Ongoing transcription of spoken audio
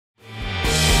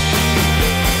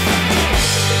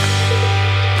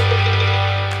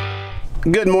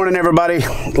Good morning, everybody.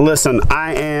 Listen,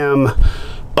 I am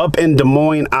up in Des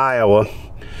Moines, Iowa,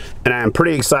 and I am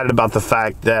pretty excited about the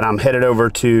fact that I'm headed over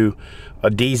to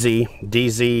Dee Zee,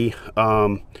 the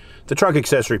truck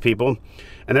accessory people,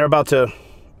 and they're about to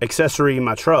accessory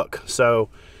my truck. So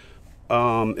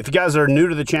if you guys are new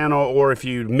to the channel, or if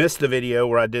you missed the video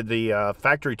where I did the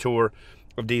factory tour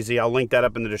of Dee Zee, I'll link that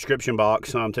up in the description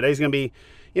box. Today's gonna be,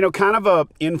 you know, kind of a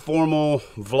informal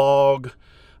vlog,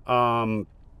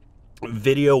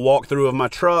 video walkthrough of my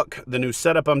truck, the new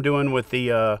setup I'm doing with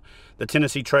the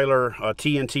Tennessee trailer,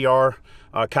 TNTR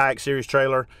kayak series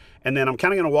trailer, and then I'm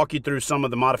kind of going to walk you through some of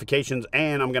the modifications,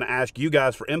 and I'm going to ask you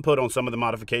guys for input on some of the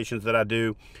modifications that I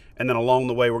do, and then along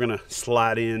the way we're going to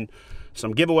slide in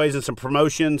some giveaways and some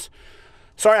promotions.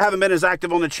 Sorry I haven't been as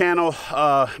active on the channel.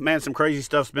 Man, some crazy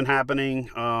stuff's been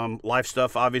happening, life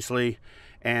stuff obviously,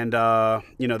 and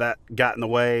you know, that got in the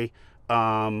way,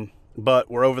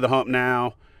 but we're over the hump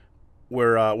now.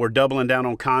 We're doubling down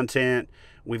on content.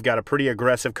 We've got a pretty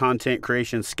aggressive content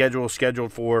creation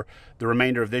scheduled for the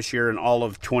remainder of this year and all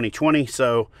of 2020.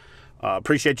 So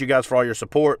appreciate you guys for all your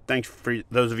support. Thanks for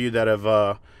those of you that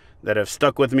have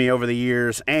stuck with me over the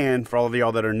years, and for all of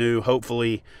y'all that are new.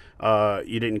 Hopefully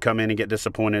you didn't come in and get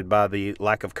disappointed by the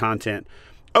lack of content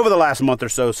over the last month or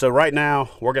so. So right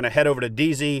now we're gonna head over to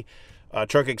Dee Zee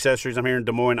Truck Accessories. I'm here in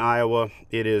Des Moines, Iowa.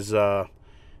 It is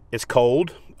it's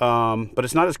cold. But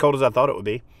it's not as cold as I thought it would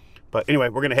be. But anyway,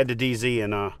 we're gonna head to Dee Zee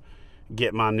and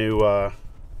get my new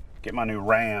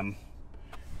Ram,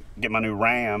 get my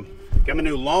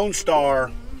new Lone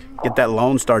Star, get that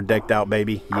Lone Star decked out,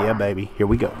 baby. Yeah, baby. Here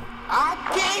we go. I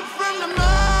came from the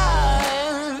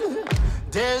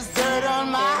mud. There's dirt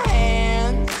on my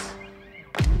hands.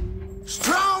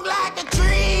 Strong like a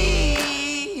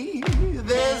tree.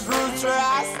 There's roots where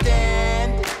I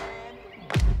stand.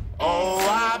 Oh,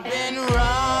 I've been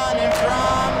running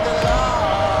from the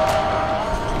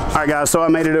law. All right, guys, so I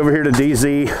made it over here to Dee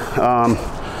Zee.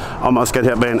 Almost got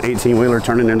hit by an 18-wheeler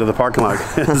turning into the parking lot.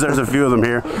 There's a few of them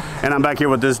here. And I'm back here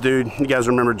with this dude. You guys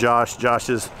remember Josh. Josh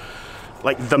is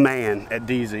like the man at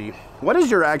Dee Zee. What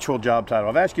is your actual job title?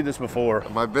 I've asked you this before.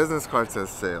 My business card says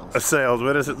sales. Sales.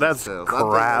 What is it? That's sales.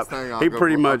 crap. He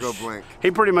pretty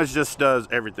much just does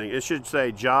everything. It should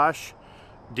say Josh,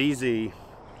 Dee Zee,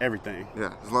 everything.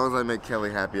 Yeah, as long as I make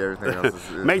Kelly happy, everything else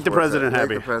is make the president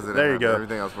happy. Make the president there you happy. go.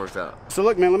 Everything else works out. So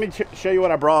look, man, let me show you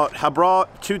what I brought. I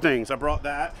brought two things. I brought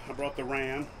that. I brought the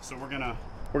Ram. So we're gonna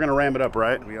ram it up,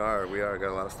 right? We are. Got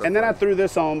a lot of stuff. And then I threw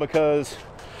this on because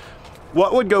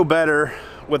what would go better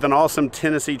with an awesome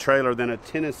Tennessee trailer than a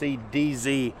Tennessee Dee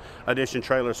Zee edition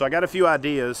trailer? So I got a few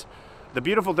ideas. The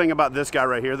beautiful thing about this guy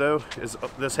right here, though, is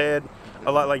this head,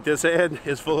 a lot like this head,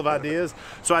 is full of ideas.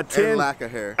 So I tend, and lack of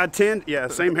hair. Yeah,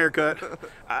 same haircut.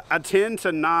 I tend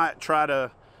to not try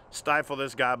to stifle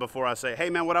this guy before I say, hey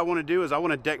man, what I want to do is I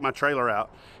want to deck my trailer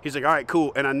out. He's like, all right,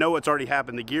 cool. And I know it's already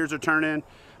happened. The gears are turning.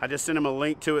 I just sent him a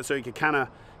link to it so he could kind of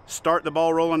start the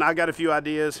ball rolling. I got a few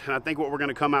ideas, and I think what we're going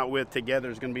to come out with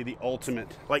together is going to be the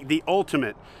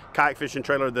ultimate kayak fishing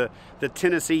trailer, the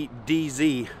Tennessee Dee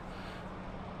Zee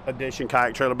edition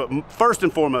kayak trailer. But first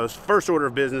and foremost, first order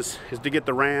of business is to get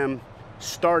the Ram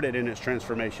started in its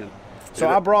transformation. So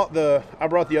I brought the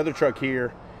other truck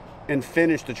here and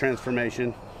finished the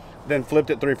transformation, then flipped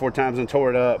it 3 or 4 times and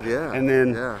tore it up. Yeah. And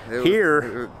then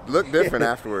it looked different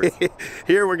afterwards.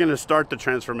 Here we're going to start the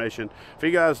transformation. For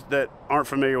you guys that aren't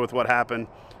familiar with what happened,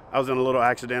 I was in a little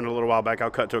accident a little while back.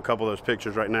 I'll cut to a couple of those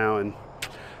pictures right now, and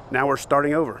now we're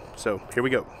starting over. So here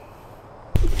we go.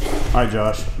 All right,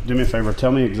 Josh, do me a favor.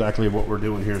 Tell me exactly what we're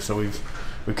doing here. So we've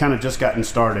kind of just gotten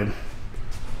started.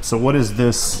 So what is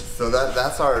this? So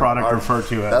that's our product referred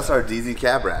to as? That's our Dee Zee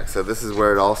cab rack. So this is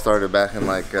where it all started back in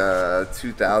like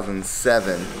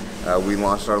 2007. We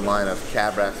launched our line of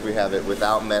cab racks. We have it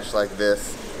without mesh like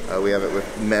this. We have it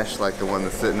with mesh like the one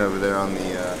that's sitting over there on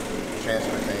the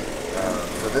transfer tank.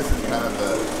 So this is kind of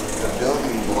the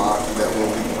building block that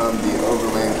will become the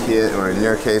Overland kit, or in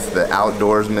your case, the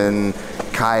outdoorsman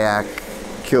kayak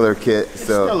killer kit. So it's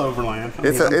still Overland.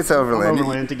 It's Overland.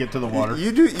 Overland to get to the water.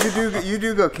 You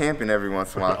do go camping every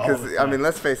once in a while, because I mean,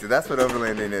 let's face it, that's what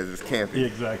overlanding is camping.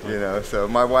 Exactly. You know, so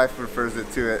my wife refers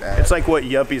to it as, it's like what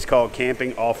yuppies call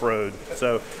camping off-road.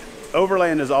 So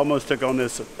Overland has almost took on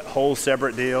this whole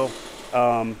separate deal.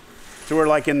 So we're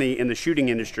like in the shooting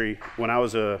industry. When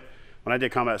I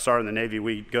did combat SAR in the Navy,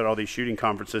 we go to all these shooting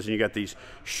conferences, and you got these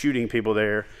shooting people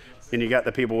there, and you got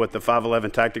the people with the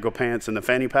 511 tactical pants and the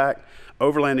fanny pack.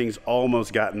 Overlanding's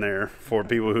almost gotten there for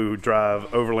people who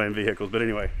drive overland vehicles. But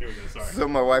anyway, here we go. Sorry. So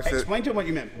my wife said, explain to them what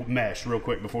you meant mesh real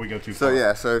quick before we go too far. So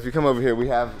yeah, so if you come over here, we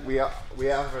have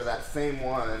for that same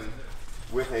one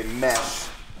with a mesh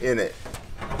in it.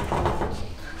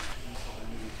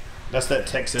 That's that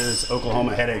Texas,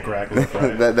 Oklahoma headache rack look,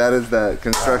 right? that is the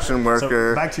construction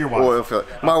worker. So back to your wife. Oil field.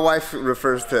 My wife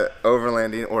refers to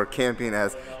overlanding or camping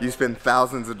as you spend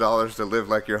thousands of dollars to live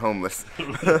like you're homeless.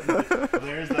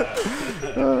 There's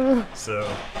that.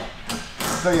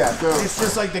 So yeah, so it's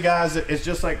just like the guys. It's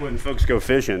just like when folks go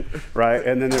fishing, right?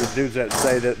 And then there's dudes that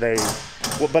say that they,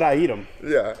 well, but I eat them.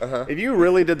 yeah, If you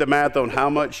really did the math on how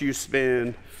much you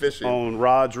spend fishing on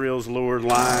rods, reels, lures,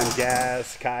 line,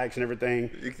 gas, kayaks, and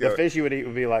everything, the fish you would eat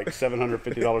would be like $750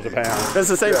 a pound. That's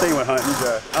the same thing with hunting.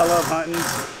 Yeah. I love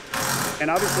hunting,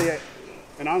 and obviously,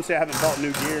 I haven't bought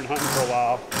new gear in hunting for a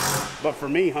while. But for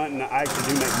me, hunting, I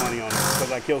actually do make money on it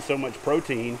because I kill so much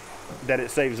protein that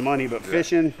it saves money. But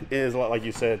fishing is, like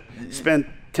you said, spend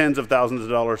tens of thousands of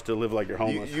dollars to live like you're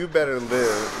homeless. You better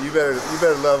live. You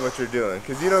better love what you're doing,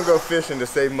 because you don't go fishing to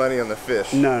save money on the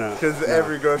fish. No. Because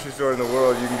every grocery store in the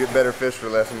world, you can get better fish for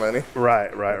less money.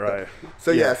 Right.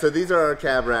 So yeah, so these are our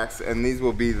cab racks, and these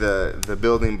will be the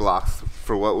building blocks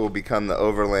for what will become the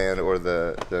Overland or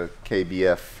the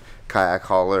KBF kayak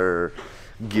hauler,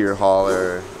 gear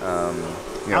hauler,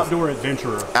 outdoor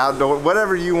adventurer, outdoor,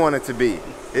 whatever you want it to be.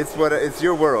 It's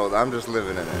your world. I'm just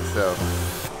living in it. So.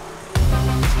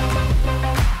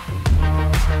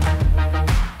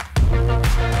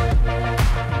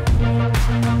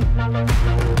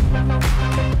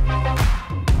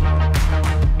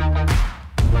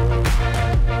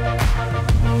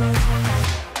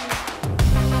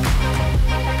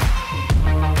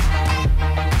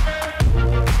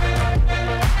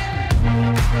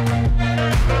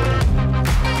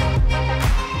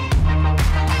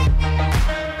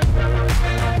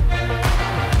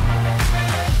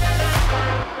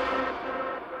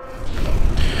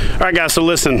 All right, guys, so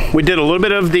listen, we did a little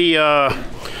bit of the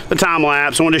time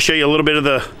lapse. I wanted to show you a little bit of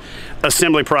the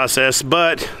assembly process,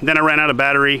 but then I ran out of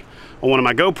battery on one of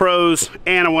my GoPros,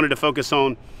 and I wanted to focus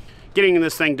on getting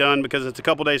this thing done because it's a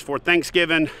couple days before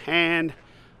Thanksgiving, and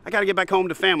I got to get back home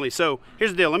to family. So here's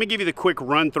the deal. Let me give you the quick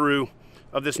run through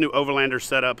of this new Overlander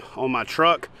setup on my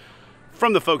truck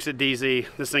from the folks at Dee Zee.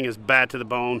 This thing is bad to the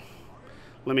bone.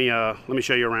 Let me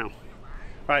show you around.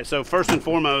 All right, so first and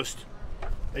foremost,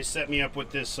 they set me up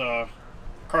with this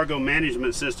cargo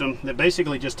management system that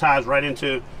basically just ties right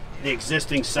into the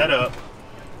existing setup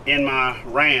in my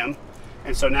Ram.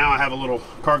 And so now I have a little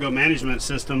cargo management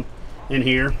system in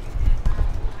here.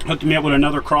 Hooked me up with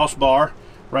another crossbar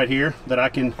right here that I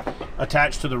can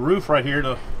attach to the roof right here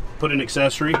to put an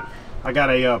accessory. I got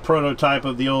a prototype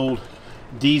of the old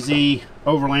Dee Zee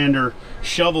Overlander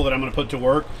shovel that I'm going to put to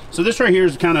work. So this right here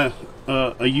is kind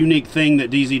of a unique thing that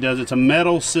Dee Zee does. It's a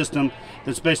metal system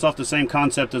that's based off the same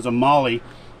concept as a molly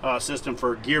system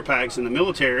for gear packs in the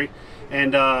military,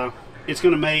 and it's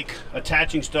going to make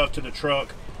attaching stuff to the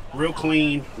truck real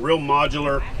clean, real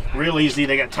modular, real easy.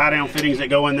 They got tie down fittings that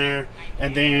go in there,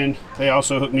 and then they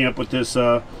also hooked me up with this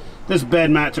this bed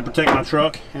mat to protect my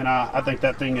truck, and I think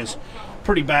that thing is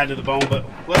pretty bad to the bone. But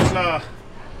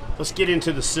let's get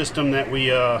into the system that we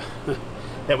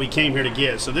that we came here to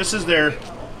get. So this is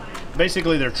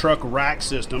basically their truck rack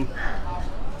system.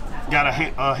 Got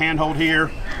a handhold here,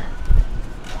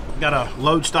 got a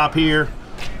load stop here.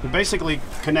 We basically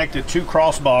connected two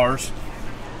crossbars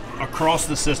across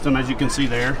the system, as you can see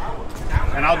there.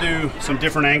 And I'll do some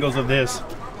different angles of this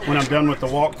when I'm done with the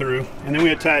walkthrough. And then we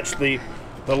attach the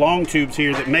long tubes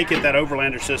here that make it that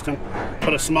Overlander system.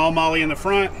 Put a small molly in the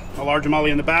front, a larger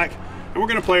molly in the back. And we're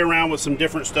gonna play around with some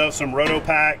different stuff, some roto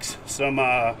packs, some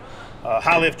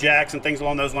high lift jacks and things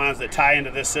along those lines that tie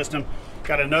into this system.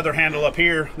 Got another handle up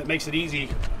here that makes it easy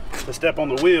to step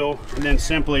on the wheel and then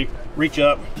simply reach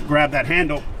up, grab that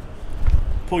handle,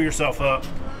 pull yourself up.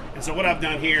 And so what I've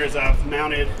done here is I've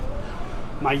mounted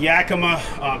my Yakima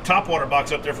topwater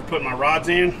box up there for putting my rods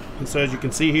in. And so as you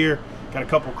can see here, got a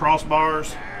couple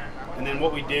crossbars. And then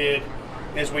what we did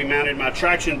is we mounted my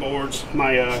traction boards,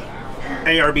 my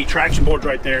ARB traction boards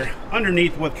right there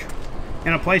underneath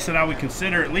in a place that I would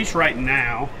consider, at least right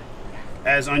now,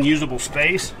 as unusable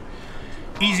space.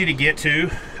 Easy to get to.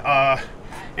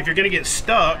 If you're gonna get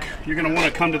stuck, you're gonna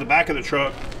wanna come to the back of the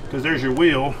truck because there's your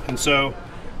wheel. And so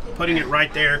putting it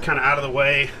right there, kind of out of the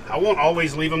way. I won't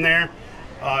always leave them there.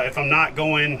 If I'm not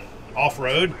going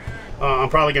off-road, I'm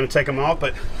probably gonna take them off,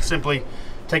 but simply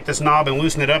take this knob and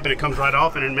loosen it up and it comes right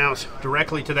off and it mounts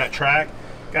directly to that track.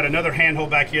 Got another handhold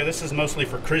back here. This is mostly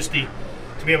for Christy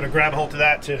to be able to grab a hold of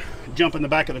that to jump in the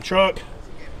back of the truck.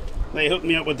 They hooked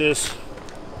me up with this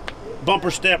bumper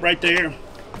step right there.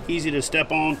 Easy to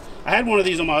step on. I had one of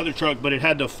these on my other truck, but it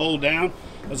had to fold down.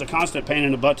 It was a constant pain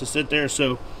in the butt to sit there,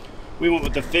 so we went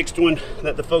with the fixed one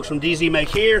that the folks from Dee Zee make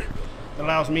here. It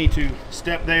allows me to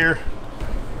step there,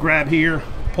 grab here,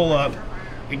 pull up,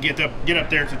 and get up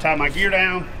there to tie my gear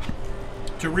down,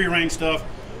 to rearrange stuff,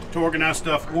 to organize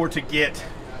stuff, or to get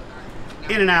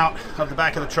in and out of the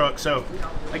back of the truck. So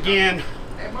again,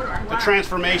 the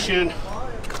transformation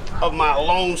of my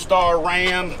Lone Star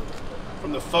Ram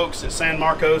from the folks at San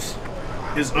Marcos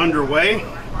is underway.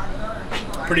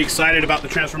 Pretty excited about the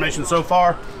transformation so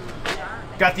far.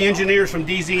 Got the engineers from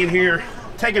Dee Zee in here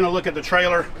taking a look at the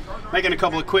trailer, making a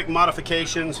couple of quick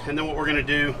modifications, and then what we're going to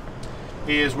do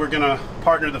is we're going to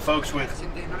partner the folks with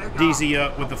Dee Zee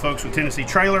up with the folks with Tennessee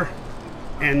Trailer,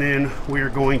 and then we're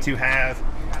going to have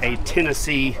a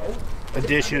Tennessee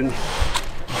edition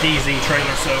Dee Zee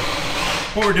trailer. So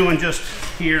what we're doing just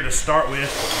here to start with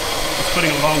is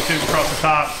putting a long tube across the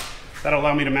top. That'll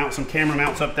allow me to mount some camera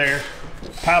mounts up there,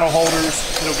 paddle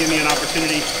holders. It'll give me an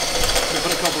opportunity to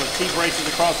put a couple of T-braces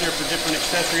across there for different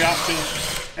accessory options,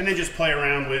 and then just play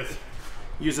around with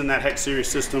using that Hex Series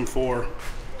system for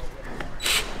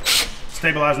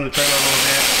stabilizing the trailer a little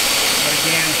bit. But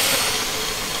again,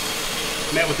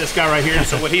 met with this guy right here.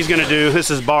 So what he's gonna do,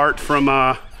 this is Bart from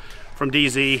Dee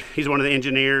Zee. He's one of the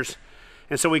engineers.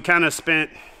 And so we kind of spent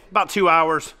about 2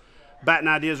 hours batting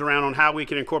ideas around on how we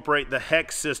can incorporate the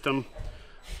Hex system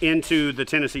into the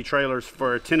Tennessee trailers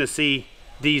for a Tennessee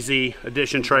Dee Zee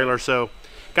edition trailer. So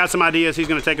got some ideas. He's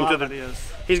gonna take them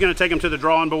to the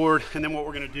drawing board. And then what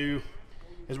we're gonna do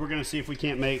is we're gonna see if we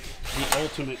can't make the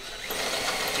ultimate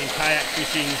in kayak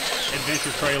fishing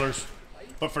adventure trailers.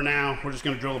 But for now, we're just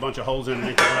gonna drill a bunch of holes in and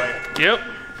make it right. Yep.